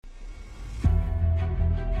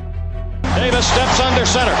Davis steps under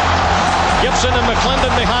center. Gibson and McClendon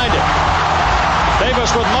behind it. Davis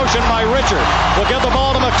with motion by Richard. Will give the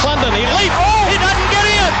ball to McClendon. He leaps. Oh, he doesn't get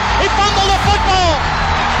in. He fumbled the football.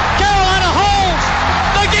 Carolina holds.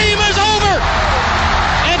 The game is over.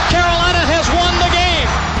 And Carolina has won the game.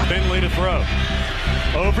 Finley to throw.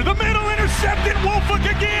 Over the middle, intercepted. Woolfolk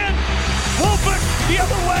again. Woolfolk the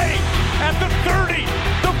other way. At the 30,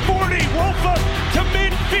 the 40. Woolfolk to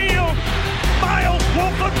midfield. Miles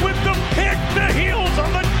Woolfolk with the pick. The Heels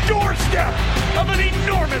on the doorstep of an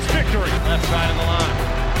enormous victory. Left side of the line.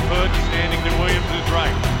 Hood standing to Williams'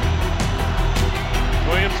 right.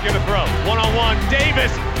 Williams gonna throw. One-on-one.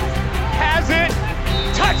 Davis has it.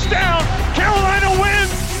 Touchdown. Carolina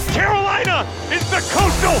wins. Carolina is the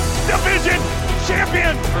Coastal Division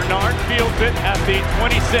champion. Bernard fields it at the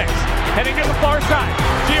 26. Heading to the far side.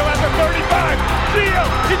 Gio at the 35. Gio,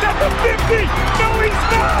 he's at the 50. No, he's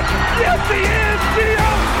not. Yes, he is.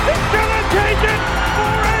 Gio is going to take it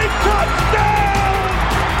for a touchdown.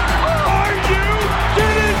 Are you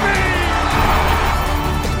kidding me?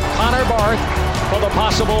 Connor Barth for the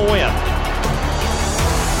possible win.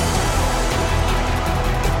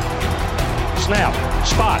 Snap,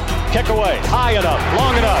 spot, kick away, high enough,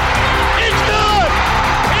 long enough. It's good!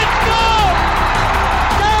 It's good!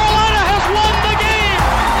 Carolina has won the game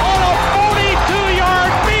on a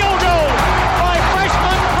 42-yard field goal by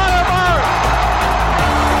freshman Hunter Barth.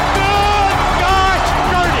 Good gosh,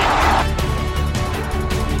 dirty!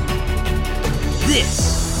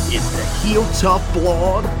 This is the Heel Tough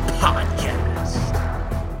Blog Podcast.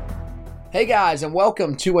 Hey guys, and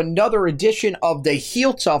welcome to another edition of the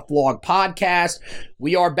Heel Tough Blog Podcast.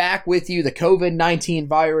 We are back with you. The COVID-19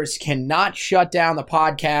 virus cannot shut down the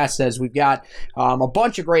podcast, as we've got a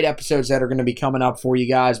bunch of great episodes that are going to be coming up for you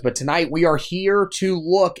guys. But tonight we are here to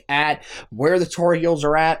look at where the Tar Heels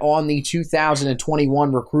are at on the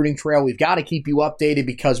 2021 recruiting trail. We've got to keep you updated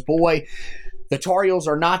because, boy, the Tar Heels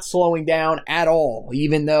are not slowing down at all,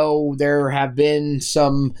 even though there have been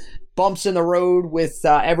some bumps in the road with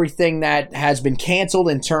everything that has been canceled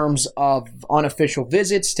in terms of unofficial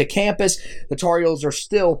visits to campus. The Tar Heels are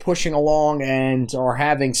still pushing along and are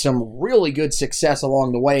having some really good success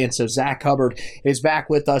along the way. And so Zach Hubbard is back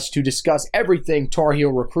with us to discuss everything Tar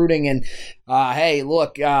Heel recruiting. And hey,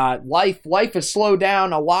 look, life has slowed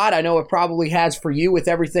down a lot. I know it probably has for you with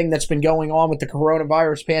everything that's been going on with the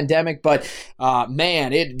coronavirus pandemic. But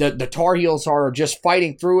man, the Tar Heels are just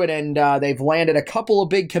fighting through it, and they've landed a couple of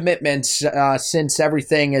big commitments since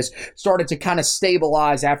everything has started to kind of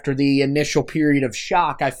stabilize after the initial period of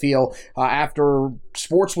shock, I feel, after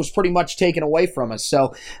sports was pretty much taken away from us.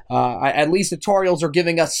 So at least the Tar Heels are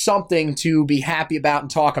giving us something to be happy about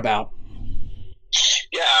and talk about.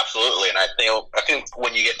 Yeah, absolutely. And I think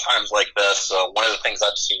when you get times like this, one of the things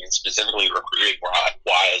I've seen specifically recruiting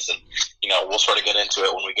wise, and we'll sort of get into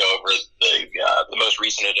it when we go over the most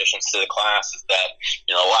recent additions to the class, is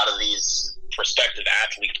that a lot of these prospective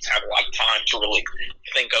athletes have a lot of time to really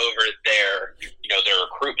think over their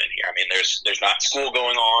recruitment here. I mean, there's not school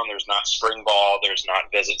going on, there's not spring ball, there's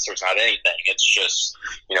not visits, there's not anything. It's just,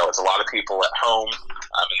 it's a lot of people at home,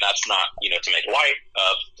 and that's not, to make light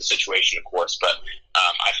of the situation, of course, but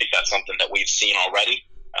I think that's something that we've seen already.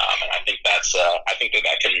 And I think that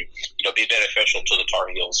can, be beneficial to the Tar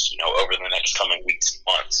Heels, over the next coming weeks and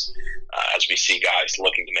months, as we see guys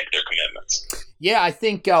looking to make their commitments. Yeah, I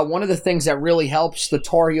think one of the things that really helps the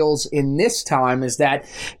Tar Heels in this time is that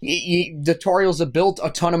the Tar Heels have built a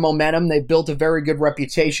ton of momentum. They've built a very good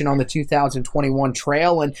reputation on the 2021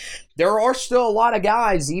 trail, and there are still a lot of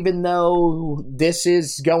guys, even though this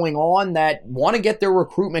is going on, that want to get their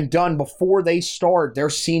recruitment done before they start their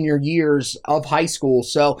senior years of high school.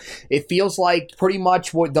 So it feels like pretty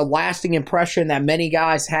much what the lasting impression that many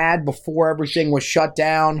guys had before everything was shut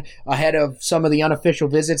down ahead of some of the unofficial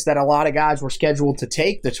visits that a lot of guys were scheduled to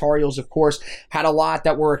take. The Tar Heels, of course, had a lot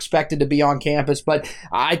that were expected to be on campus, but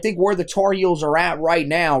I think where the Tar Heels are at right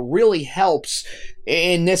now really helps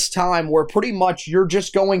in this time where pretty much you're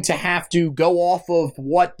just going to have to go off of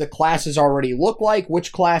what the classes already look like,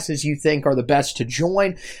 which classes you think are the best to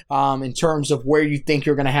join, in terms of where you think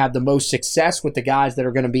you're going to have the most success with the guys that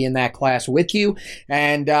are going to be in that class with you.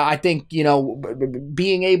 And I think,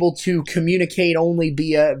 being able to communicate only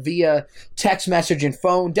via text message and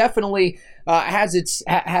phone definitely has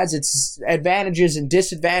its advantages and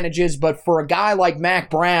disadvantages, but for a guy like Mack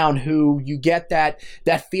Brown, who you get that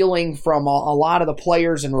feeling from a lot of the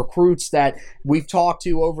players and recruits that we've talked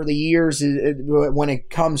to over the years when it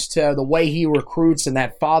comes to the way he recruits and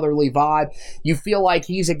that fatherly vibe, you feel like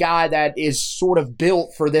he's a guy that is sort of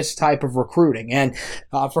built for this type of recruiting. And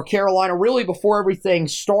for Carolina, really before everything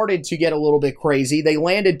started to get a little bit crazy, they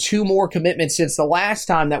landed 2 more commitments since the last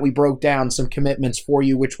time that we broke down some commitments for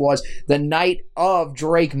you, which was the night of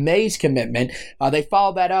Drake May's commitment. They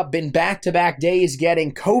followed that up in back-to-back days,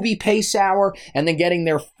 getting Kobe Paysauer and then getting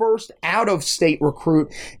their first out-of-state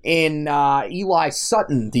recruit in Eli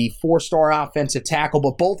Sutton, the 4-star offensive tackle.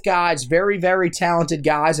 But both guys, very, very talented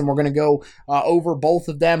guys, and we're going to go over both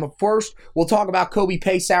of them. First, we'll talk about Kobe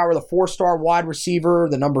Paysauer, the 4-star wide receiver,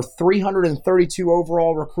 the number 332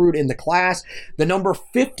 overall recruit in the class, the number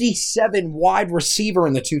 57 wide receiver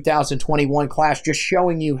in the 2021 class, just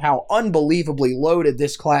showing you how unbelievably loaded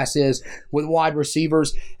this class is with wide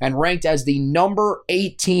receivers, and ranked as the number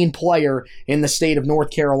 18 player in the state of North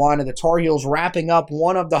Carolina. The Tar Heels wrapping up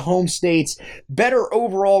one of the home state's better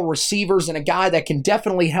overall receivers, and a guy that can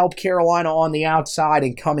definitely help Carolina on the outside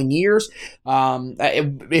in coming years.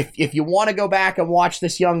 If you want to go back and watch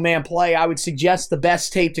this young man play, I would suggest the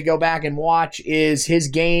best tape to go back and watch is his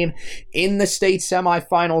game in the state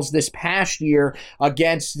semifinals this past year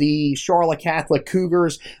against the Charlotte Catholic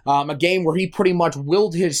Cougars, a game where he pretty much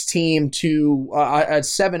willed his team to a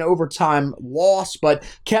 7 overtime loss, but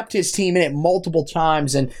kept his team in it multiple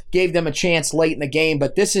times and gave them a chance late in the game.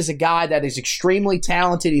 But this is a guy that is extremely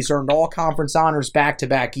talented. He's earned all conference honors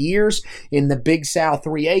back-to-back years in the Big South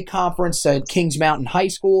 3A conference at Kings Mountain High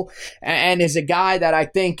School, and is a guy that I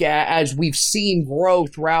think, as we've seen grow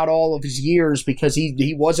throughout all of his years, because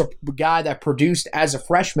he was a guy that produced as a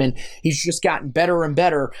freshman, he's just gotten better and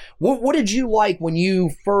better. What did you like when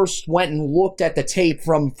you first went and looked at the tape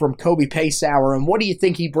from Kobe Paysauer, and what do you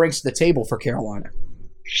think he brings to the table for Carolina?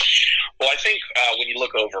 Well, I think when you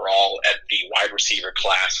look overall at the wide receiver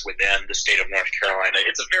class within the state of North Carolina,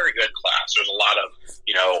 it's a very good class. There's a lot of,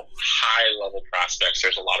 high-level prospects.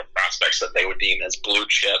 There's a lot of prospects that they would deem as blue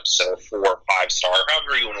chips, so 4 or 5-star,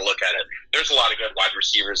 however you want to look at it. There's a lot of good wide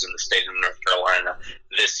receivers in the state of North Carolina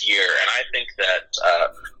this year, and I think that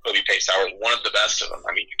Kobe Paysauer is one of the best of them.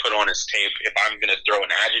 I mean, you put on his tape, if I'm going to throw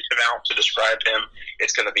an adjective out to describe him,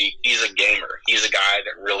 it's going to be he's a gamer. He's a guy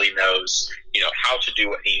that really knows, how to do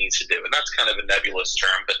what he needs to do. And that's kind of a nebulous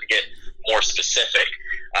term, but to get more specific,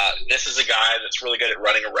 this is a guy that's really good at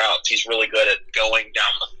running routes. He's really good at going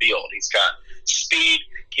down the field. He's got speed.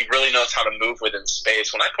 He really knows how to move within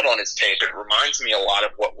space. When I put on his tape, it reminds me a lot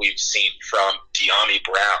of what we've seen from De'Ami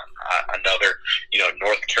Brown, another,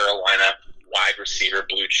 North Carolina wide receiver,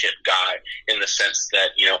 blue chip guy, in the sense that,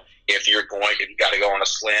 if you got to go on a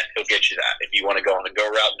slant, he'll get you that. If you want to go on the go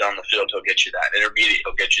route down the field, he'll get you that. Intermediate,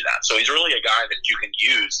 he'll get you that. So he's really a guy that you can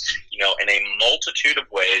use, in a multitude of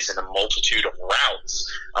ways, in a multitude of routes,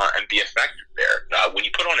 and be effective there. When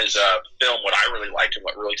you put on his film, what I really liked and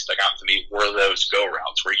what really stuck out to me were those go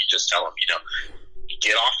routes where you just tell him,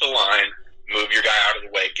 get off the line, move your guy out of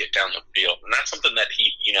the way, get down the field. And that's something that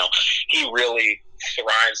he really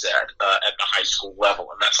thrives at the high school level.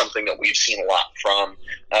 And that's something that we've seen a lot from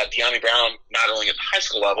De'Ami Brown, not only at the high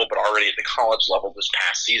school level, but already at the college level this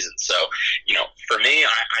past season. So, for me,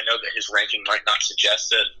 I know that his ranking might not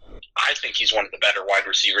suggest it. I think he's one of the better wide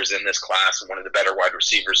receivers in this class and one of the better wide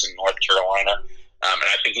receivers in North Carolina. And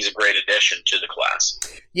I think he's a great addition to the class.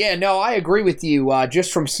 Yeah, no, I agree with you.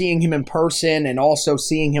 Just from seeing him in person and also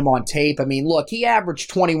seeing him on tape, I mean, look, he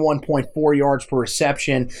averaged 21.4 yards per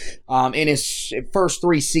reception in his first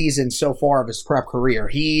 3 seasons so far of his prep career.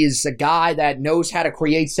 He's a guy that knows how to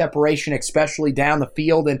create separation, especially down the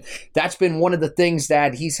field, and that's been one of the things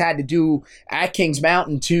that he's had to do at Kings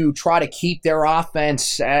Mountain to try to keep their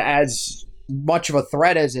offense as much of a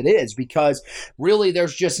threat as it is, because really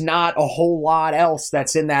there's just not a whole lot else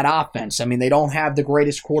that's in that offense. I mean, they don't have the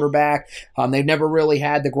greatest quarterback. They've never really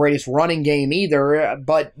had the greatest running game either,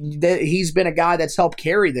 but he's been a guy that's helped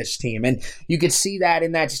carry this team, and you could see that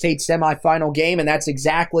in that state semifinal game, and that's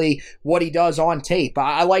exactly what he does on tape.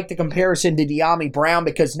 I like the comparison to De'Ami Brown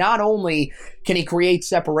because not only can he create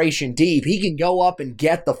separation deep, he can go up and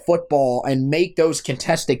get the football and make those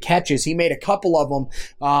contested catches. He made a couple of them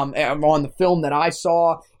on the film that I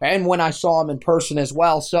saw and when I saw him in person as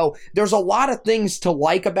well. So there's a lot of things to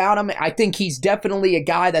like about him. I think he's definitely a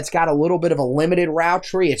guy that's got a little bit of a limited route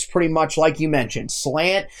tree. It's pretty much like you mentioned,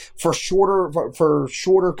 slant for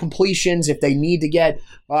shorter completions if they need to get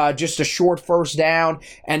just a short first down.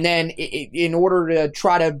 And then in order to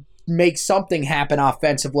try to make something happen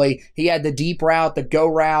offensively. He had the deep route, the go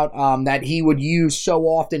route that he would use so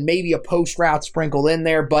often, maybe a post route sprinkled in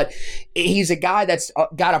there, but he's a guy that's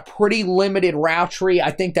got a pretty limited route tree.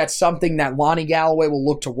 I think that's something that Lonnie Galloway will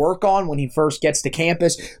look to work on when he first gets to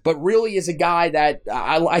campus, but really is a guy that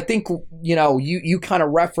I think, you kind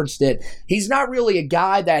of referenced it. He's not really a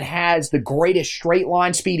guy that has the greatest straight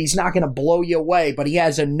line speed. He's not going to blow you away, but he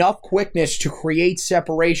has enough quickness to create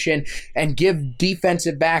separation and give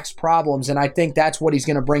defensive backs problems, and I think that's what he's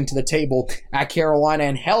going to bring to the table at Carolina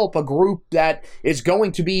and help a group that is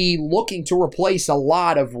going to be looking to replace a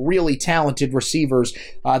lot of really talented receivers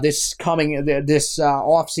this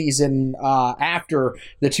offseason after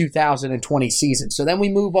the 2020 season. So then we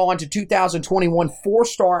move on to 2021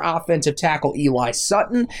 four-star offensive tackle Eli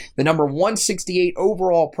Sutton, the number 168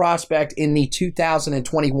 overall prospect in the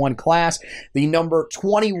 2021 class, the number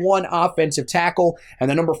 21 offensive tackle, and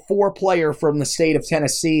the number 4 player from the state of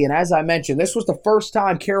Tennessee. And as I mentioned, this was the first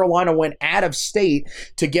time Carolina went out of state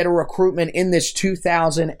to get a recruitment in this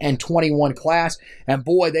 2021 class. And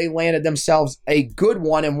boy, they landed themselves a good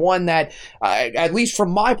one, and one that, at least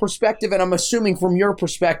from my perspective, and I'm assuming from your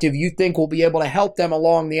perspective, you think will be able to help them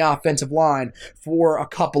along the offensive line for a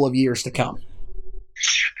couple of years to come.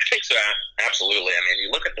 I think so, absolutely. I mean,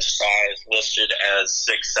 you look at the size listed as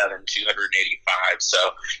 6'7", 285. So,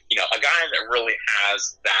 a guy that really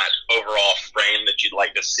has that overall frame that you'd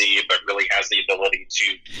like to see, but really has the ability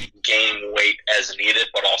to gain weight as needed,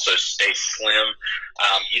 but also stay slim.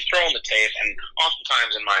 You throw on the tape, and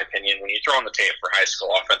oftentimes, in my opinion, when you throw on the tape for high school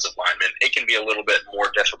offensive linemen, it can be a little bit more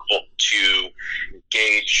difficult to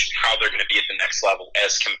gauge how they're going to be at the next level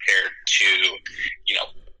as compared to,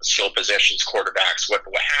 skill positions, quarterbacks, what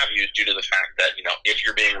have you, due to the fact that, if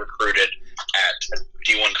you're being recruited at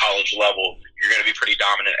D1 college level, you're going to be pretty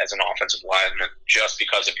dominant as an offensive lineman just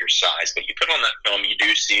because of your size. But you put on that film, you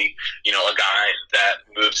do see, a guy that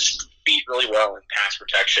moves feet really well in pass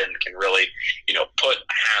protection, can really, put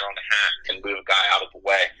a hat on a hat, can move a guy out of the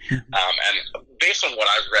way. And based on what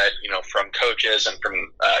I've read, from coaches and from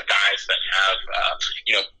guys that have,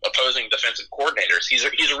 opposing defensive coordinators, he's a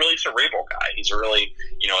really cerebral guy. He's a really,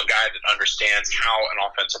 a guy that understands how an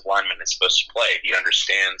offensive lineman is supposed to play. He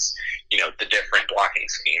understands, the different blocking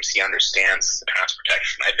schemes. He understands the pass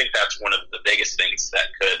protection. I think that's one of the biggest things that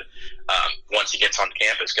could, once he gets on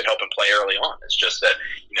campus, could help him play early on. It's just that,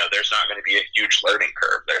 there's not going to be a huge learning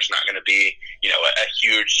curve. There's not going to be, a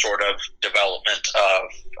huge sort of development of,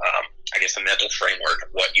 a mental framework of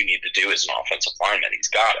what you need to do as an offensive lineman. He's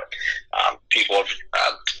got it. People have,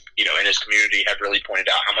 in his community have really pointed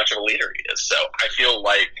out how much of a leader he is. So I feel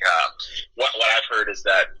like what I've heard is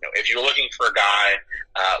that, if you're looking for a guy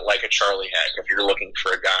like a Charlie Heck, if you're looking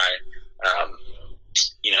for a guy,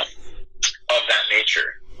 of that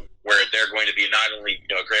nature, where they're going to be not only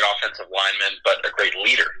a great offensive lineman, but a great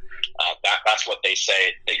leader, that's what they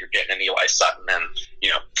say that you're getting in Eli Sutton. And,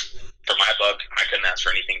 for my book, I couldn't ask for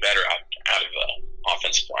anything better out of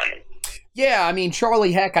offensive lineman. Yeah, I mean,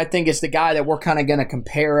 Charlie Heck, I think, is the guy that we're kind of going to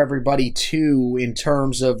compare everybody to in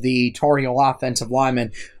terms of the Tar Heel offensive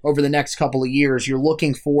lineman over the next couple of years. You're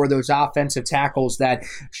looking for those offensive tackles that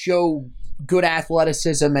show good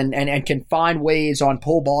athleticism and can find ways on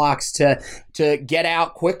pull blocks to get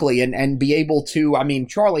out quickly and be able to,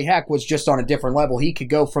 Charlie Heck was just on a different level. He could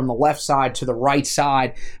go from the left side to the right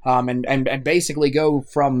side and basically go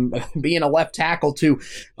from being a left tackle to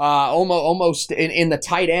almost in the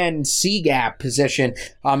tight end C-gap position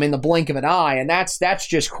in the blink of an eye. And that's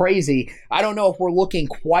just crazy. I don't know if we're looking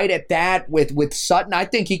quite at that with Sutton. I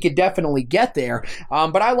think he could definitely get there.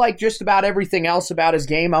 But I like just about everything else about his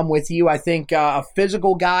game. I'm with you. I think a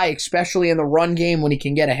physical guy, especially in the run game when he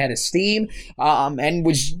can get ahead of steam, and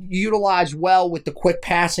was utilized well with the quick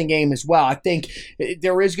passing game as well. I think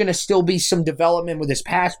there is going to still be some development with his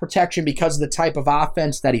pass protection because of the type of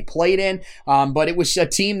offense that he played in, but it was a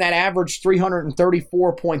team that averaged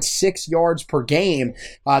 334.6 yards per game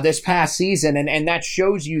this past season, and that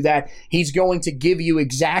shows you that he's going to give you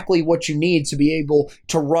exactly what you need to be able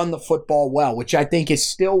to run the football well, which I think is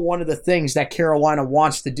still one of the things that Carolina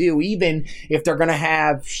wants to do, even if they're going to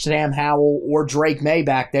have Sam Howell or Drake May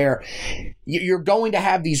back there. You're going to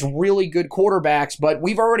have these really good quarterbacks, but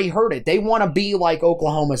we've already heard it. They want to be like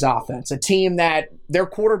Oklahoma's offense, a team that their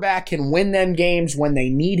quarterback can win them games when they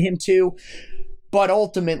need him to. but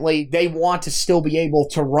ultimately they want to still be able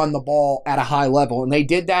to run the ball at a high level. And they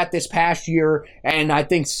did that this past year, and I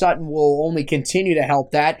think Sutton will only continue to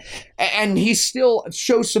help that. And he still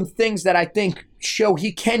shows some things that I think show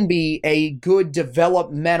he can be a good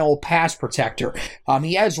developmental pass protector.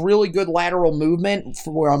 He has really good lateral movement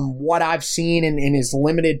from what I've seen in his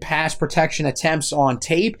limited pass protection attempts on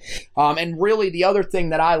tape. And really the other thing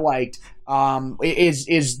that I liked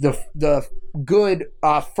is the good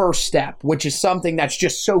first step, which is something that's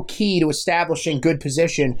just so key to establishing good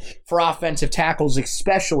position for offensive tackles,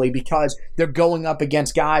 especially because they're going up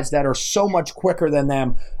against guys that are so much quicker than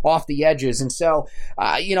them off the edges. And so,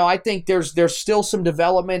 I think there's still some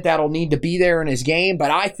development that'll need to be there in his game,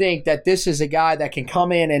 but I think that this is a guy that can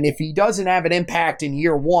come in, and if he doesn't have an impact in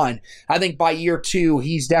year one, I think by year two,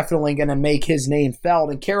 he's definitely going to make his name felt.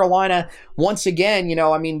 And Carolina, once again,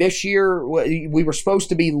 this year we were supposed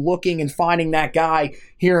to be looking and finding that guy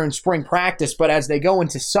here in spring practice, but as they go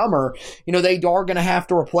into summer, they are going to have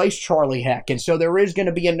to replace Charlie Heck, and so there is going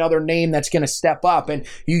to be another name that's going to step up. And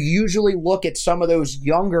you usually look at some of those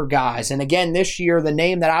younger guys, and again this year the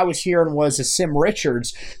name that I was hearing was Sim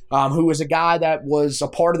Richards, who was a guy that was a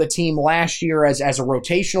part of the team last year as a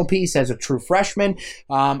rotational piece, as a true freshman.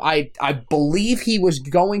 I believe he was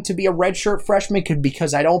going to be a redshirt freshman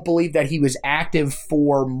because I don't believe that he was active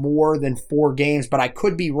for more than 4 games, but I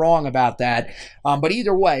could be wrong about that. But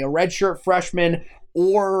either way, a redshirt freshman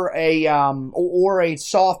or a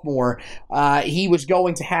sophomore, he was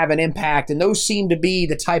going to have an impact, and those seem to be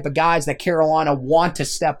the type of guys that Carolina want to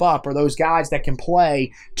step up, or those guys that can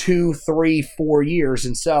play 2, 3, 4 years.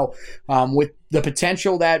 And so with the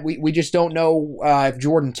potential that we just don't know if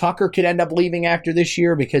Jordan Tucker could end up leaving after this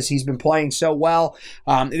year because he's been playing so well.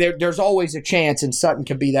 There's always a chance, and Sutton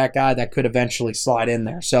could be that guy that could eventually slide in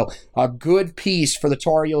there. So a good piece for the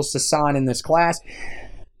Tar Heels to sign in this class.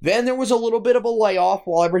 Then there was a little bit of a layoff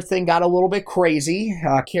while everything got a little bit crazy.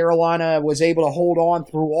 Carolina was able to hold on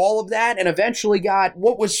through all of that and eventually got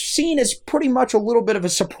what was seen as pretty much a little bit of a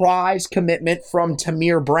surprise commitment from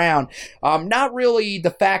Tamir Brown. Not really the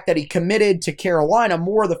fact that he committed to Carolina,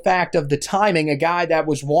 more the fact of the timing, a guy that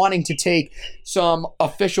was wanting to take some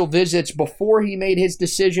official visits before he made his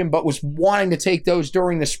decision, but was wanting to take those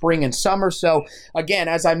during the spring and summer. So again,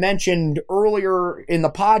 as I mentioned earlier in the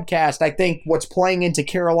podcast, I think what's playing into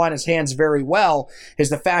Carolina's hands very well is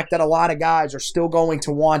the fact that a lot of guys are still going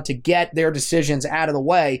to want to get their decisions out of the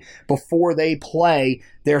way before they play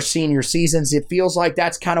their senior seasons. It feels like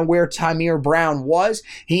that's kind of where Tamir Brown was.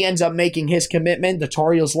 He ends up making his commitment. The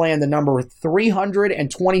Tar Heels land the number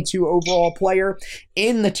 322 overall player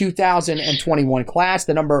in the 2021 class,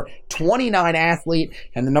 the number 29 athlete,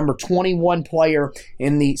 and the number 21 player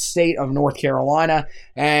in the state of North Carolina.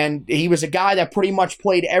 And he was a guy that pretty much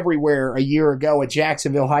played everywhere a year ago at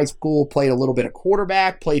Jacksonville High School, played a little bit of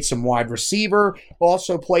quarterback, played some wide receiver,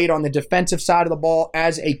 also played on the defensive side of the ball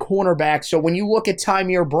as a cornerback. So when you look at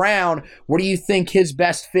Tamir Brown, what do you think his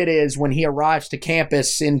best fit is when he arrives to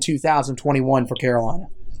campus in 2021 for Carolina?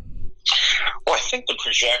 Well, I think the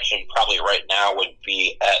projection probably right now would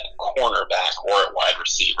be at cornerback or at wide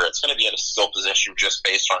receiver. It's going to be at a skill position just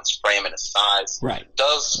based on his frame and his size. Right.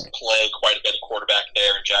 Does play quite a bit of quarterback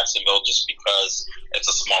there in Jacksonville just because it's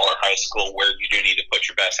a smaller high school where you do need to put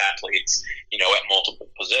your best athletes, at multiple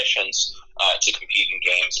positions to compete in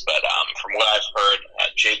games. But from what I've heard,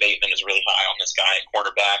 Jay Bateman is really high on this guy at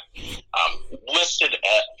quarterback. Listed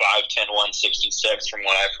at 5'10", 166 from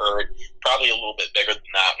what I've heard. Probably a little bit bigger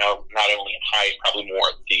than that. No, not only in height, probably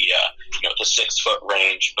more at the 6 foot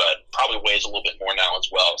range, but probably weighs a little bit more now as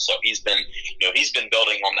well. So he's been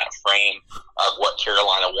building on that frame of what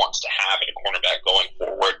Carolina wants to have in a cornerback going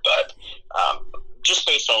forward. But just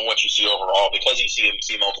based on what you see overall, because you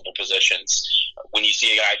see multiple positions, when you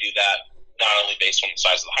see a guy do that, not only based on the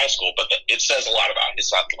size of the high school, but it says a lot about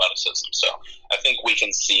his athleticism. So I think we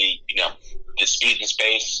can see, the speed and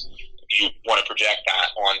space. You want to project that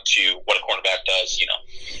onto what a cornerback does,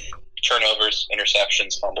 turnovers,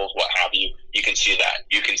 interceptions, fumbles, what have you. You can see that.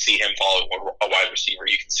 You can see him follow a wide receiver.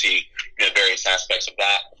 You can see various aspects of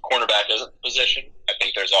that. Cornerback is a position. I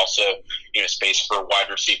think there's also space for a wide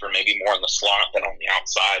receiver, maybe more in the slot than on the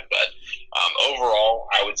outside. But overall,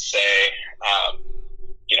 I would say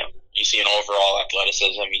you see an overall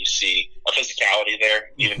athleticism. You see a physicality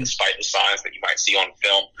there, even despite the size that you might see on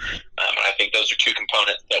film. And I think those are two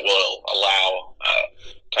components that will allow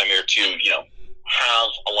Tamir to have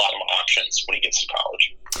a lot of options when he gets to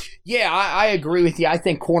college. Yeah, I agree with you. I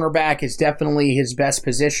think cornerback is definitely his best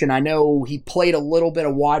position. I know he played a little bit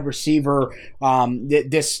of wide receiver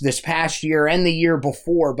this past year and the year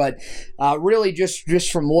before, but really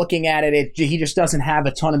just from looking at it, he just doesn't have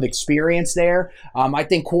a ton of experience there. I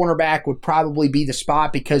think cornerback would probably be the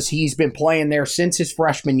spot because he's been playing there since his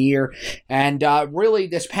freshman year, and really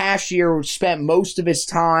this past year spent most of his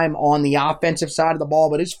time on the offensive side of the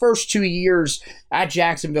ball, but his first 2 years at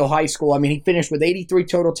Jacksonville High School, I mean, he finished with 83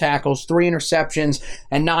 total tackles, 3 interceptions,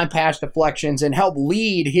 and 9 pass deflections, and helped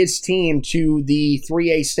lead his team to the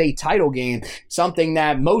 3A state title game, something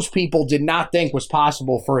that most people did not think was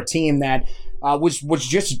possible for a team that was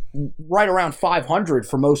just right around 500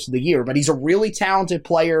 for most of the year. But he's a really talented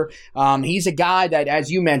player. He's a guy that,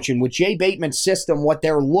 as you mentioned, with Jay Bateman's system, what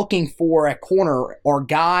they're looking for at corner are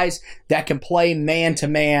guys that can play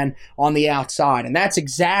man-to-man on the outside. And that's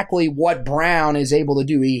exactly what Brown is able to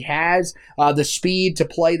do. He has the speed to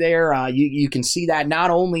play there. You can see that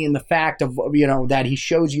not only in the fact of, that he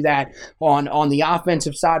shows you that on the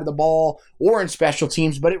offensive side of the ball or in special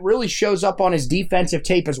teams, but it really shows up on his defensive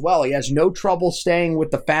tape as well. He has no trouble staying with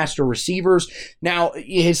the faster receivers. Now,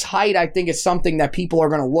 his height, I think, is something that people are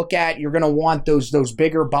going to look at. You're going to want those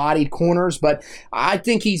bigger bodied corners, but I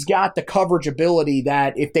think he's got the coverage ability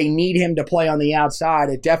that if they need him to play on the outside,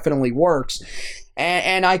 it definitely works.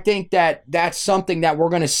 And I think that that's something that we're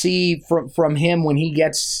going to see from him when he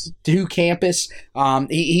gets to campus.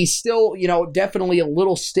 He's still, definitely a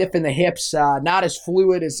little stiff in the hips, not as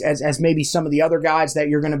fluid as maybe some of the other guys that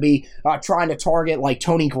you're going to be trying to target, like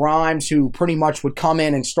Tony Grimes, who pretty much would come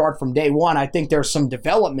in and start from day one. I think there's some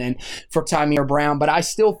development for Tamir Brown, but I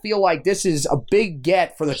still feel like this is a big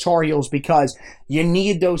get for the Tar Heels because you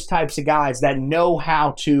need those types of guys that know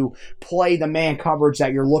how to play the man coverage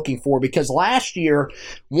that you're looking for. Because last year,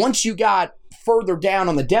 once you got further down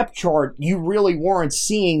on the depth chart, you really weren't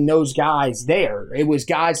seeing those guys there. It was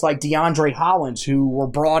guys like DeAndre Hollins who were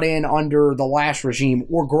brought in under the last regime,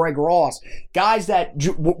 or Greg Ross, guys that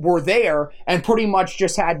were there and pretty much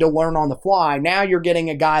just had to learn on the fly. Now you're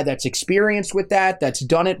getting a guy that's experienced with that's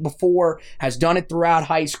done it before, has done it throughout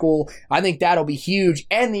high school. I think that'll be huge.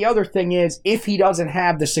 And the other thing is, if he doesn't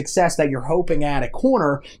have the success that you're hoping at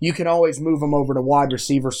corner, you can always move him over to wide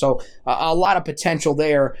receiver. So a lot of potential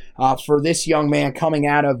there for this young man coming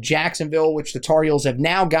out of Jacksonville, which the Tar Heels have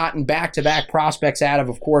now gotten back-to-back prospects out of.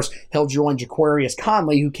 Of course, he'll join Jaquarius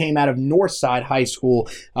Conley, who came out of Northside High School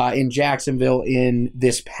in Jacksonville in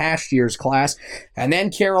this past year's class. And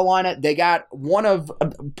then Carolina, they got one of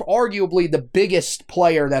arguably the biggest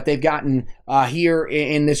player that they've gotten here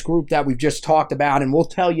in this group that we've just talked about, and we'll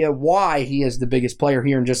tell you why he is the biggest player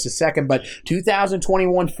here in just a second. But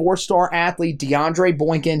 2021 four-star athlete DeAndre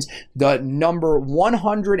Boykins, the number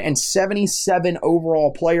 177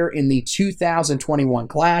 overall player in the 2021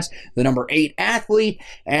 class, the number 8 athlete,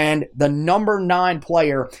 and the number 9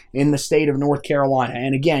 player in the state of North Carolina.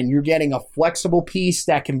 And again, you're getting a flexible piece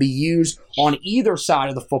that can be used on either side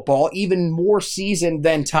of the football, even more seasoned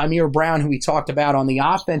than Tamir Brown, who we talked about on the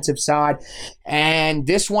offensive side. And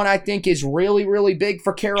this one, I think, is really, really big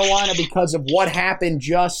for Carolina because of what happened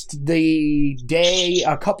just a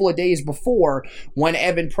couple of days before, when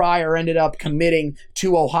Evan Pryor ended up committing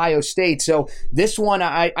to Ohio State. So this one,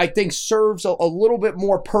 I think, serves a little bit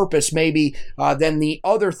more purpose maybe than the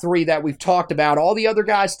other 3 that we've talked about. All the other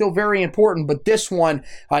guys still very important, but this one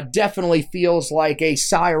definitely feels like a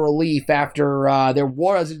sigh of relief after there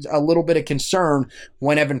was a little bit of concern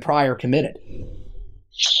when Evan Pryor committed.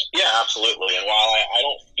 Yeah, absolutely. And while I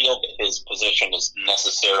don't feel that his position is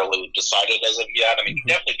necessarily decided as of yet, I mean, he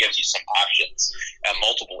definitely gives you some options at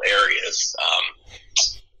multiple areas.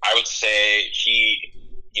 I would say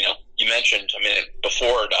you mentioned,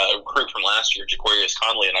 before a recruit from last year, Jaquarius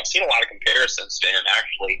Conley, and I've seen a lot of comparisons to him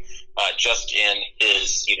actually, just in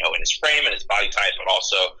his, in his frame and his body type, but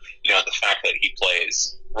also, the fact that he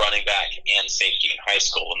plays running back and safety in high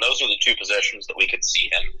school. And those are the 2 positions that we could see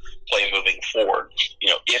him play moving forward.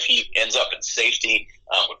 If he ends up in safety,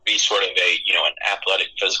 would be sort of an athletic,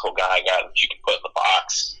 physical guy that you can put in the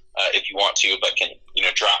box if you want to, but can,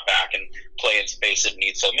 drop back and play in space if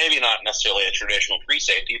needs. So maybe not necessarily a traditional free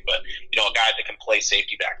safety, but, a guy that can play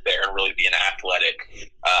safety back there and really be an athletic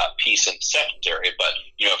piece in secondary. But,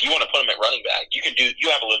 if you want to put him at running back, you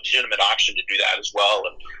have a legitimate option to do that as well.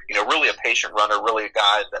 And, really a patient runner, really a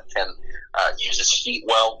guy that can use his feet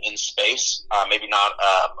well in space. Maybe not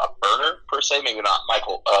a burner per se, maybe not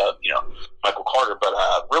Michael Carter, but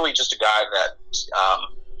really just a guy that,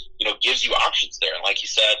 gives you options there. And like you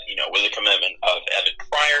said, with the commitment of Evan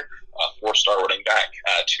Pryor, 4-star running back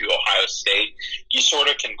to Ohio State, you sort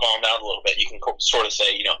of can calm down a little bit. You can sort of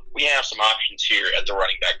say, we have some options here at the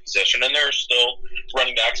running back position, and there are still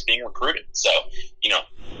running backs being recruited. So,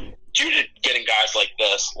 due to getting guys like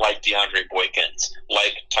this, like DeAndre Boykins,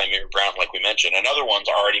 like Tymir Brown, like we mentioned, and other ones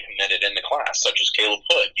already committed in the class, such as Caleb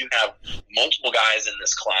Hood, you have multiple guys in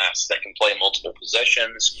this class that can play multiple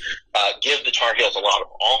positions, give the Tar Heels a lot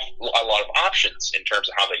of options in terms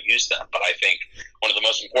of how they use them. But I think one of the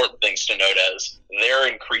most important things to note is they're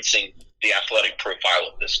increasing the athletic profile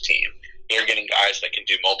of this team. They're getting guys that can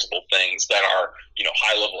do multiple things, that are,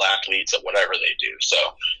 high-level athletes at whatever they do. So,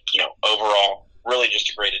 overall, really just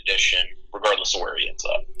a great addition, regardless of where he ends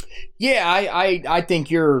up. Yeah, I think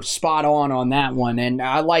you're spot on that one. And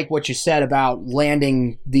I like what you said about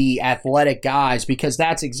landing the athletic guys, because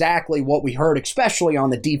that's exactly what we heard, especially on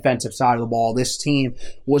the defensive side of the ball, this team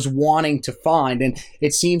was wanting to find. And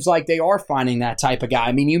it seems like they are finding that type of guy.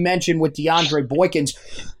 I mean, you mentioned with DeAndre Boykins,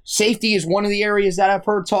 safety is one of the areas that I've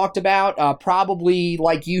heard talked about. Probably,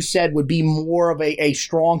 like you said, would be more of a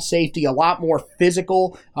strong safety, a lot more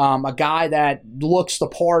physical, a guy that looks the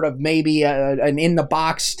part of maybe an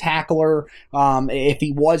in-the-box tackler if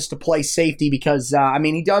he was to play safety, because,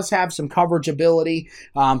 he does have some coverage ability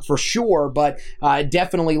for sure, but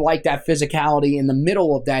definitely like that physicality in the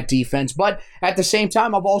middle of that defense. But at the same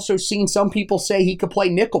time, I've also seen some people say he could play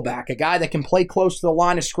nickelback, a guy that can play close to the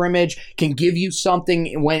line of scrimmage, can give you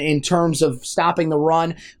something when in terms of stopping the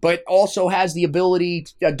run, but also has the ability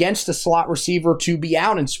against a slot receiver to be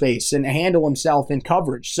out in space and handle himself in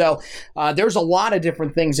coverage. So there's a lot of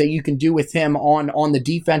different things that you can do with him on the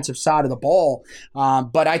defensive side of the ball.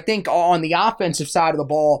 But I think on the offensive side of the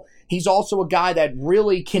ball, he's also a guy that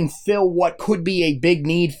really can fill what could be a big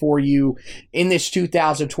need for you in this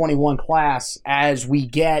 2021 class as we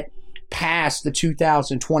get past the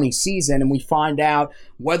 2020 season and we find out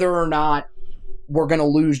whether or not we're going to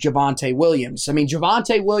lose Javonte Williams. I mean,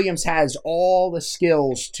 Javonte Williams has all the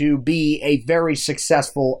skills to be a very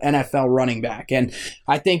successful NFL running back. And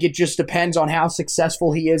I think it just depends on how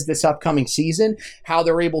successful he is this upcoming season, how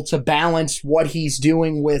they're able to balance what he's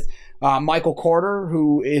doing with Michael Carter,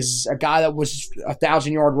 who is a guy that was a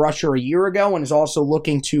 1,000-yard rusher a year ago and is also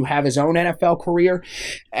looking to have his own NFL career.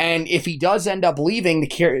 And if he does end up leaving,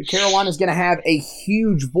 Carolina's going to have a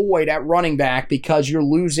huge void at running back because you're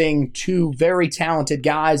losing two very talented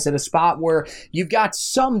guys at a spot where you've got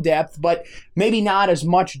some depth, but maybe not as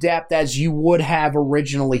much depth as you would have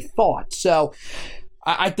originally thought. So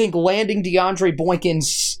I think landing DeAndre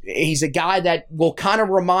Boykins, he's a guy that will kind of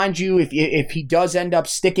remind you, if he does end up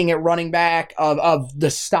sticking at running back, of the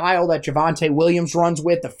style that Javonte Williams runs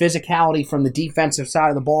with. The physicality from the defensive side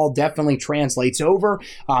of the ball definitely translates over.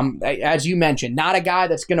 As you mentioned, not a guy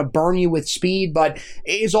that's going to burn you with speed, but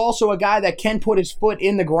is also a guy that can put his foot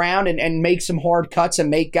in the ground and make some hard cuts and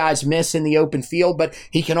make guys miss in the open field, but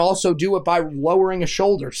he can also do it by lowering a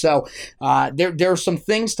shoulder. So there are some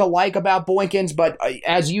things to like about Boykins, but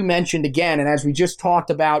as you mentioned again, and as we just talked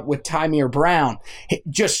about with Tymir Brown,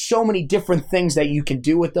 just so many different things that you can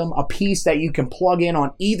do with them, a piece that you can plug in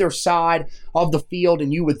on either side of the field,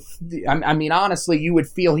 and you would, honestly, you would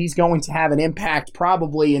feel he's going to have an impact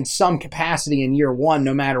probably in some capacity in year one,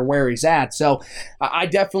 no matter where he's at. So I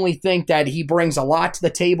definitely think that he brings a lot to the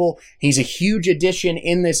table. He's a huge addition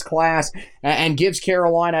in this class and gives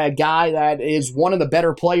Carolina a guy that is one of the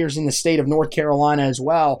better players in the state of North Carolina as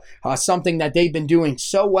well, something that they've been doing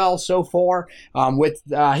so well so far. With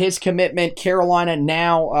his commitment, Carolina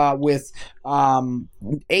now with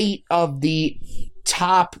 8 of the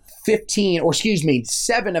top 15, or excuse me,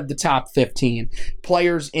 7 of the top 15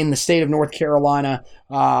 players in the state of North Carolina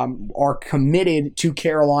are committed to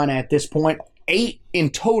Carolina at this point. 8 in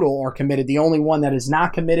total are committed. The only one that is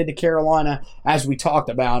not committed to Carolina, as we talked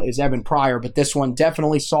about, is Evan Pryor. But this one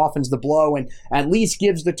definitely softens the blow and at least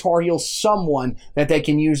gives the Tar Heels someone that they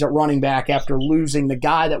can use at running back after losing the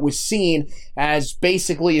guy that was seen as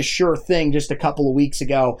basically a sure thing just a couple of weeks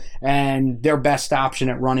ago and their best option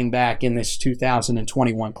at running back in this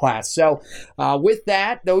 2021 class. So with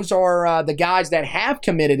that, those are the guys that have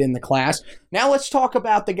committed in the class. Now let's talk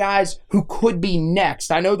about the guys who could be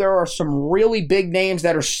next. I know there are some really big names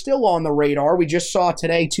that are still on the radar. We just saw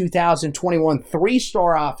today 2021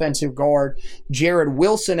 three-star offensive guard Jared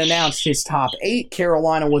Wilson announced his top 8.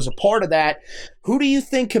 Carolina was a part of that. Who do you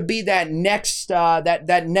think could be that next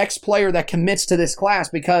that next player that commits to this class?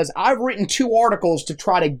 Because I've written 2 articles to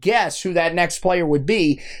try to guess who that next player would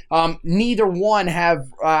be. Neither one have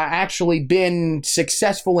actually been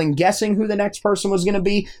successful in guessing who the next person was going to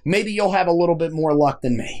be. Maybe you'll have a little bit more luck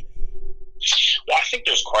than me. Well, I think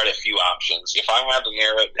there's quite a few options. If I had to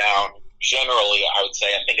narrow it down, generally, I would say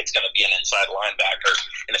I think it's going to be an inside linebacker.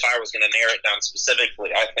 And if I was going to narrow it down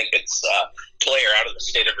specifically, I think it's a player out of the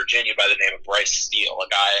state of Virginia by the name of Bryce Steele, a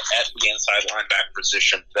guy at the inside linebacker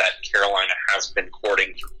position that Carolina has been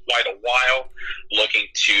courting for quite a while, looking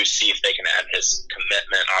to see if they can add his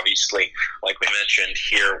commitment. Obviously, like we mentioned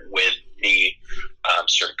here with the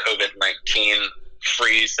sort of COVID-19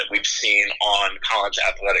 freeze that we've seen on college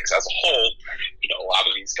athletics as a whole, a lot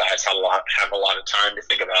of these guys have a lot of time to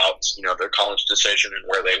think about, their college decision and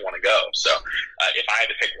where they want to go. So if I had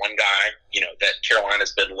to pick one guy, that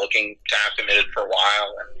Carolina's been looking to have committed for a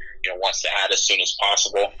while and, wants to add as soon as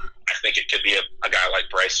possible, I think it could be a guy like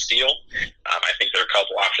Bryce Steele. I think there are a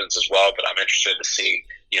couple options as well, but I'm interested to see,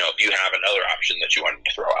 if you have another option that you wanted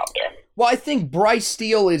to throw out there. Well, I think Bryce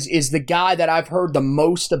Steele is the guy that I've heard the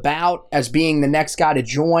most about as being the next guy to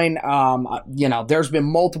join. There's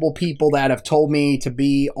been multiple people that have told me to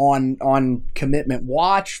be on commitment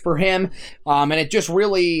watch for him, and it just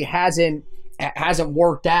really hasn't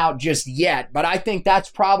worked out just yet, but I think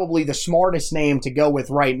that's probably the smartest name to go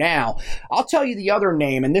with right now. I'll tell you the other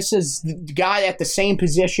name, and this is the guy at the same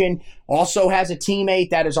position, also has a teammate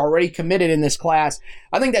that is already committed in this class.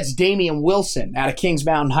 I think that's Damian Wilson out of Kings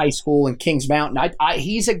Mountain High School in Kings Mountain.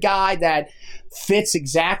 He's a guy that fits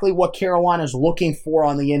exactly what Carolina's looking for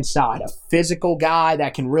on the inside, a physical guy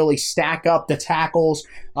that can really stack up the tackles,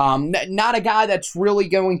 not a guy that's really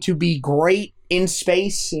going to be great in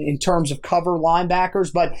space in terms of cover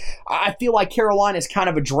linebackers, but I feel like Carolina's kind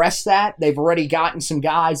of addressed that. They've already gotten some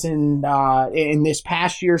guys in this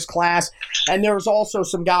past year's class, and there's also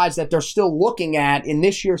some guys that they're still looking at in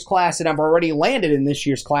this year's class that have already landed in this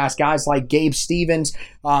year's class, guys like Gabe Stevens,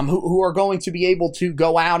 who are going to be able to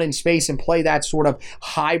go out in space and play that sort of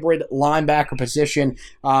hybrid linebacker position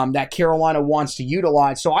that Carolina wants to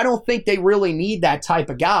utilize. So I don't think they really need that type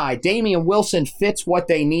of guy. Damian Wilson fits what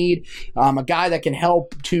they need, a guy that can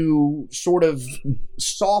help to sort of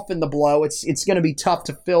soften the blow. It's going to be tough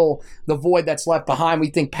to fill the void that's left behind.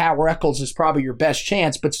 We think Power Eccles is probably your best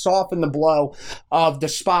chance, but soften the blow of the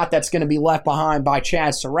spot that's going to be left behind by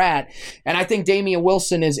Chad Surratt. And I think Damian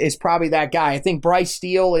Wilson is probably that guy. I think Bryce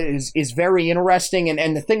Steele is very interesting.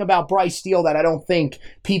 And the thing about Bryce Steele that I don't think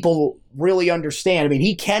people really understand, I mean,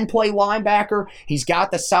 he can play linebacker. He's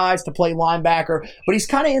got the size to play linebacker, but he's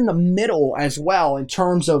kind of in the middle as well in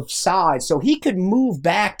terms of size. So he could move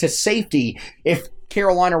back to safety if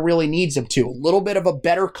Carolina really needs him to. A little bit of a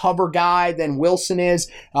better cover guy than Wilson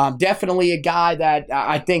is. Definitely a guy that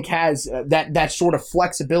I think has that sort of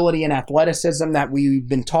flexibility and athleticism that we've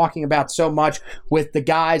been talking about so much with the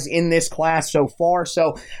guys in this class so far.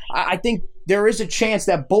 So I think there is a chance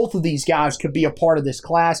that both of these guys could be a part of this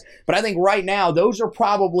class, but I think right now those are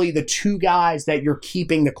probably the two guys that you're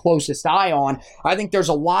keeping the closest eye on. I think there's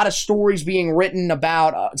a lot of stories being written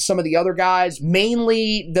about some of the other guys.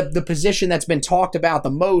 Mainly the position that's been talked about the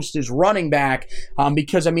most is running back,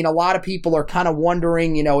 because I mean a lot of people are kind of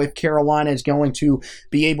wondering, if Carolina is going to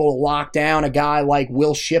be able to lock down a guy like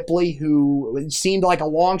Will Shipley, who seemed like a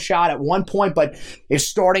long shot at one point, but is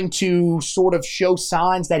starting to sort of show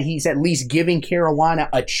signs that he's at least giving Carolina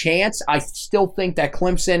a chance. I still think that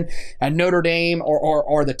Clemson and Notre Dame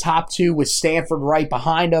are the top two, with Stanford right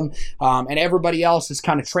behind them, and everybody else is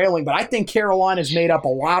kind of trailing. But I think Carolina's made up a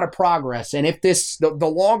lot of progress, and if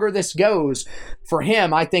the longer this goes for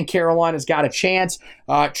him, I think Carolina's got a chance.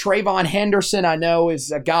 Trayvon Henderson, I know,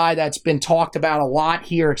 is a guy that's been talked about a lot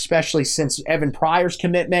here, especially since Evan Pryor's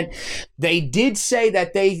commitment. They did say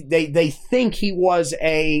that they think he was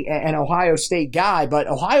an Ohio State guy, but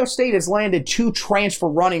Ohio State has landed two transfer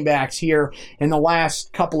running backs here in the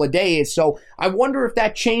last couple of days. So I wonder if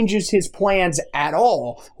that changes his plans at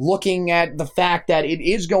all, looking at the fact that it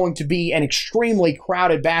is going to be an extremely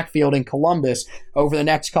crowded backfield in Columbus over the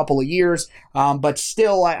next couple of years. But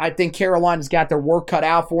still, I think Carolina's got their work cut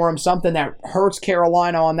out for him. Something that hurts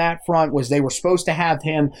Carolina on that front was they were supposed to have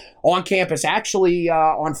him on campus actually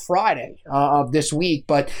on Friday of this week,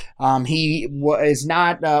 but he was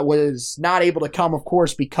not able to come, of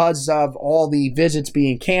course, because of all the visits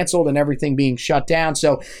being canceled and everything being shut down.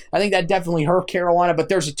 So I think that definitely hurt Carolina, but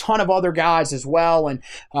there's a ton of other guys as well, and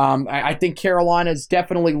I think Carolina is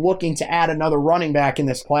definitely looking to add another running back in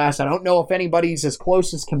this class. I don't know if anybody's as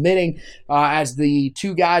close as committing as the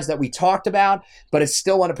two guys that we talked about, but it's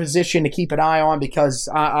still in a position to keep an eye on, because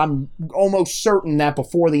I'm almost certain that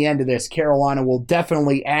before the end of this, Carolina will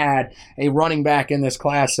definitely add a running back in this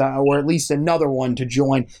class, or at least another one to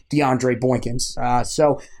join DeAndre Boykins.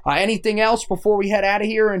 So anything else before we head out of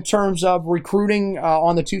here in terms of recruiting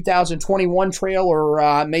on the 2021 trail,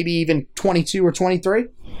 or maybe even 22 or 23?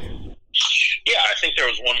 Yeah, I think there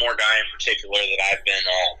was one more guy in particular that I've been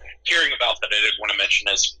hearing about that, I did want to mention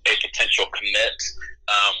as a potential commit.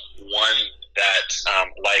 One that,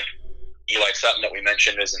 like Eli Sutton that we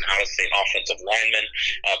mentioned, is an out-of-state offensive lineman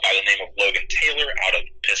by the name of Logan Taylor out of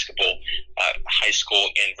Episcopal High School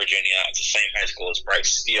in Virginia. It's the same high school as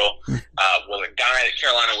Bryce Steele. Was a guy that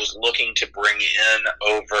Carolina was looking to bring in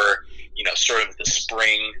over, sort of the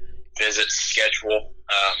spring visit schedule.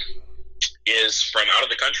 Is from out of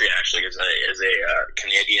the country, actually, is a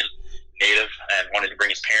Canadian native and wanted to bring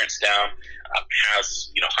his parents down.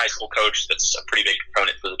 Has high school coach that's a pretty big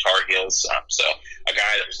component for the Tar Heels. So a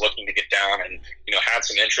guy that was looking to get down and had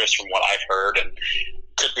some interest from what I've heard, and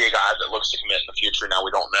could be a guy that looks to commit in the future. Now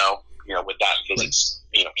we don't know, with that visit's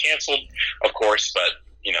canceled, of course, but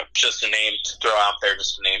just a name to throw out there,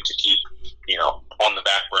 just a name to keep on the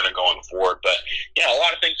back burner going forward. But yeah, a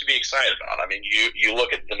lot of things to be excited about. I mean, you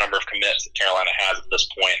look at the number of commits that Carolina has at this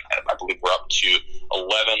point. I believe we're up to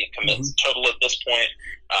 11 commits total at this point,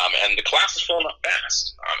 and the class is filling up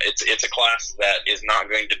fast. It's a class that is not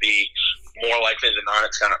going to be, more likely than not,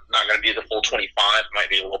 it's not going to be the full 25. It might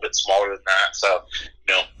be a little bit smaller than that. So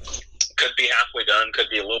could be halfway done, could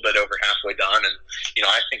be a little bit over halfway done, and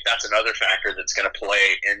I think that's another factor that's going to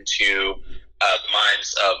play into the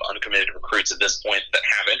minds of uncommitted recruits at this point that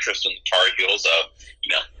have interest in the Tar Heels of,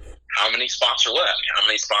 how many spots are left? How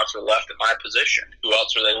many spots are left at my position? Who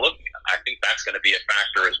else are they looking at? I think that's going to be a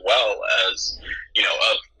factor as well as,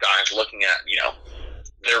 of guys looking at,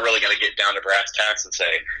 they're really going to get down to brass tacks and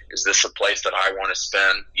say, is this a place that I want to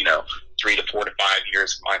spend, 3 to 4 to 5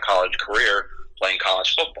 years of my college career playing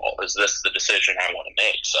college football? Is this the decision I want to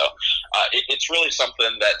make? So it's really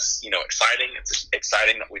something that's, exciting. It's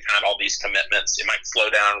exciting that we've had all these commitments. It might slow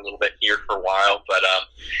down a little bit here for a while, but,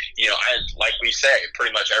 like we say,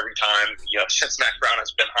 pretty much every time, since Mack Brown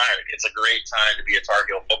has been hired, it's a great time to be a Tar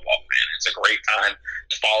Heel football fan. It's a great time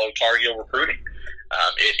to follow Tar Heel recruiting.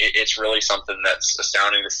 It's really something that's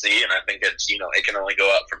astounding to see, and I think it's, it can only go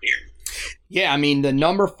up from here. Yeah, I mean, the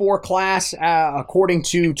number 4 class, according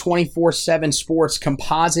to 24/7 Sports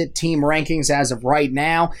composite team rankings as of right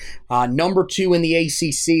now, number 2 in the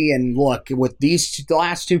ACC. And look, with these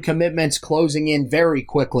last 2 commitments closing in very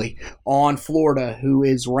quickly on Florida, who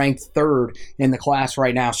is ranked 3rd in the class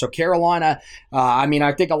right now. So Carolina,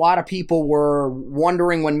 I think a lot of people were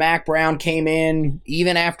wondering when Mack Brown came in,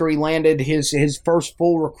 even after he landed his first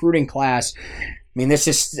full recruiting class. I mean, this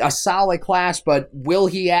is a solid class, but will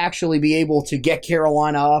he actually be able to get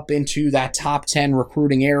Carolina up into that top 10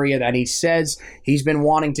 recruiting area that he says he's been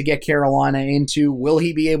wanting to get Carolina into? Will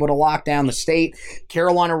he be able to lock down the state?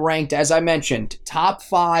 Carolina ranked, as I mentioned, top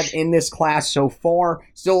 5 in this class so far.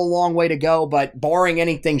 Still a long way to go, but barring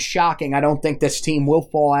anything shocking, I don't think this team will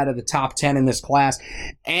fall out of the top 10 in this class.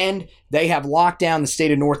 And they have locked down the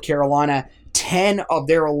state of North Carolina. 10 of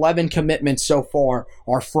their 11 commitments so far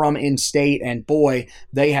are from in-state, and boy,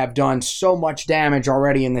 they have done so much damage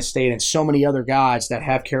already in this state, and so many other guys that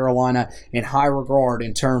have Carolina in high regard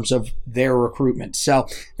in terms of their recruitment. So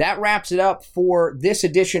that wraps it up for this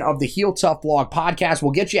edition of the Heel Tough Blog podcast.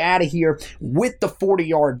 We'll get you out of here with the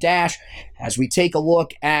 40-yard dash as we take a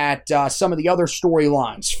look at some of the other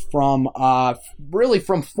storylines from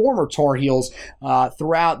former Tar Heels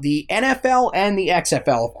throughout the NFL and the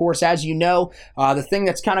XFL. Of course, as you know, the thing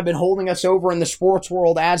that's kind of been holding us over in the sports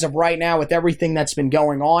world as of right now with everything that's been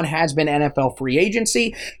going on has been NFL free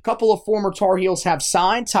agency. A couple of former Tar Heels have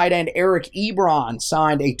signed. Tight end Eric Ebron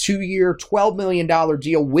signed a 2-year, $12 million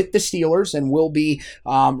deal with the Steelers and will be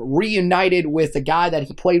reunited with a guy that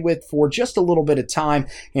he played with for just a little bit of time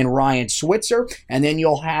in Ryan Switzer. And then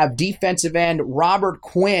you'll have defensive end Robert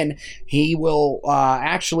Quinn. He will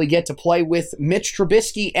actually get to play with Mitch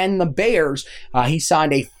Trubisky and the Bears. He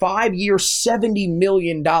signed a 5-year, $70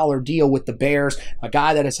 million deal with the Bears, a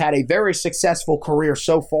guy that has had a very successful career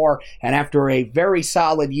so far, and after a very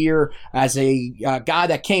solid year as a guy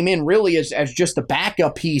that came in really as just a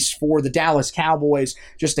backup piece for the Dallas Cowboys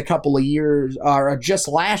just a couple of years, or just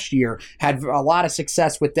last year, had a lot of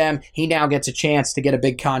success with them. He now gets a chance to get a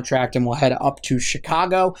big contract and will head up to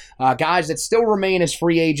Chicago. Guys that still remain as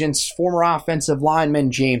free agents, former offensive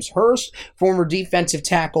lineman James Hurst, former defensive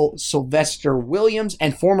tackle Sylvester Williams,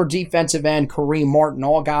 and former defensive end Kareem Martin,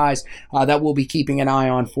 all guys that we'll be keeping an eye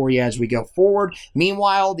on for you as we go forward.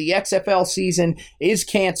 Meanwhile, the XFL season is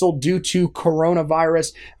canceled due to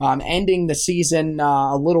coronavirus, ending the season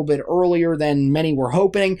a little bit earlier than many were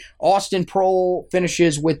hoping. Austin Proehl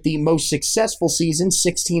finishes with the most successful season,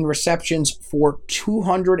 16 receptions for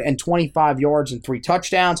 225 yards and 3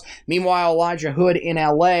 touchdowns. Meanwhile, Elijah Hood in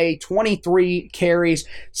LA, 23 carries,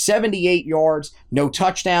 78 yards, no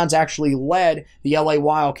touchdowns, actually led the LA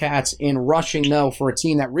Wildcats in rushing, though, for a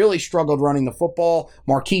team that really struggled running the football. football,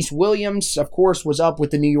 Marquise Williams, of course, was up with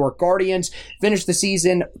the New York Guardians, finished the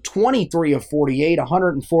season 23 of 48,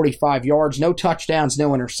 145 yards, no touchdowns,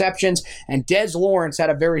 no interceptions, and Des Lawrence had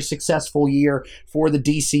a very successful year for the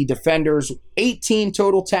DC Defenders, 18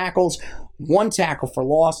 total tackles, 1 tackle for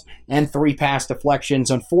loss, and 3 pass deflections.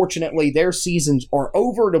 Unfortunately, their seasons are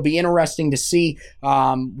over. It'll be interesting to see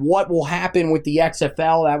what will happen with the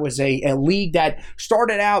XFL. That was a league that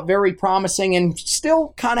started out very promising and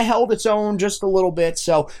still kind of held its own just a little bit.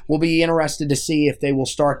 So we'll be interested to see if they will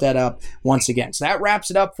start that up once again. So that wraps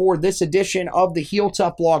it up for this edition of the Heel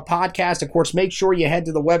Tough Blog podcast. Of course, make sure you head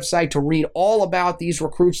to the website to read all about these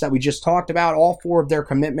recruits that we just talked about. All 4 of their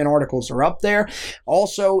commitment articles are up there.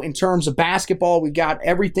 Also, in terms of basketball, we've got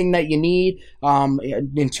everything that you need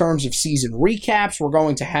in terms of season recaps. We're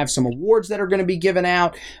going to have some awards that are going to be given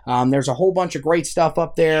out. There's a whole bunch of great stuff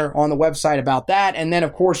up there on the website about that. And then,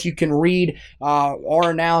 of course, you can read our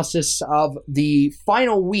analysis of the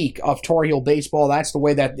final week of Tar Heel baseball. That's the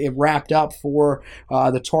way that it wrapped up for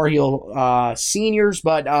the Tar Heel seniors.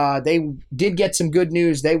 But they did get some good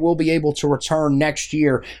news. They will be able to return next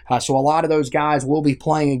year. So a lot of those guys will be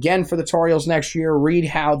playing again for the Tar Heels next year. Read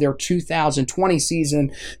how their 2020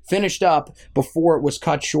 season finished up before it was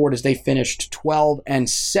cut short, as they finished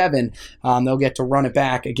 12-7. They'll get to run it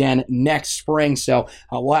back again next spring. So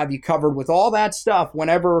we'll have you covered with all that stuff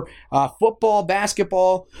whenever football,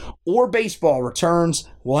 basketball, or baseball returns.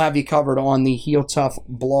 We'll have you covered on the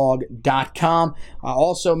HeelToughBlog.com.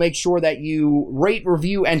 Also, make sure that you rate,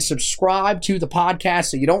 review, and subscribe to the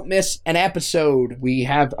podcast so you don't miss an episode. We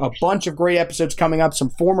have a bunch of great episodes coming up.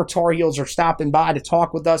 Some former Tar Heels are stopping by to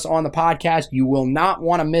talk with us on the podcast. You will not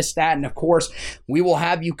want to miss that. And, of course, we will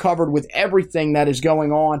have you covered with everything that is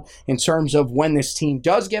going on in terms of when this team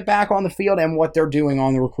does get back on the field and what they're doing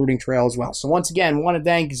on the recruiting trail as well. So, once again, I want to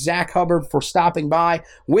thank Zach Hubbard for stopping by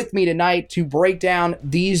with me tonight to break down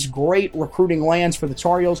these great recruiting lands for the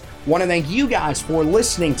Tar Heels. Want to thank you guys for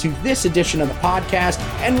listening to this edition of the podcast.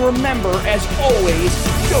 And remember, as always,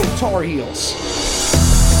 go Tar Heels.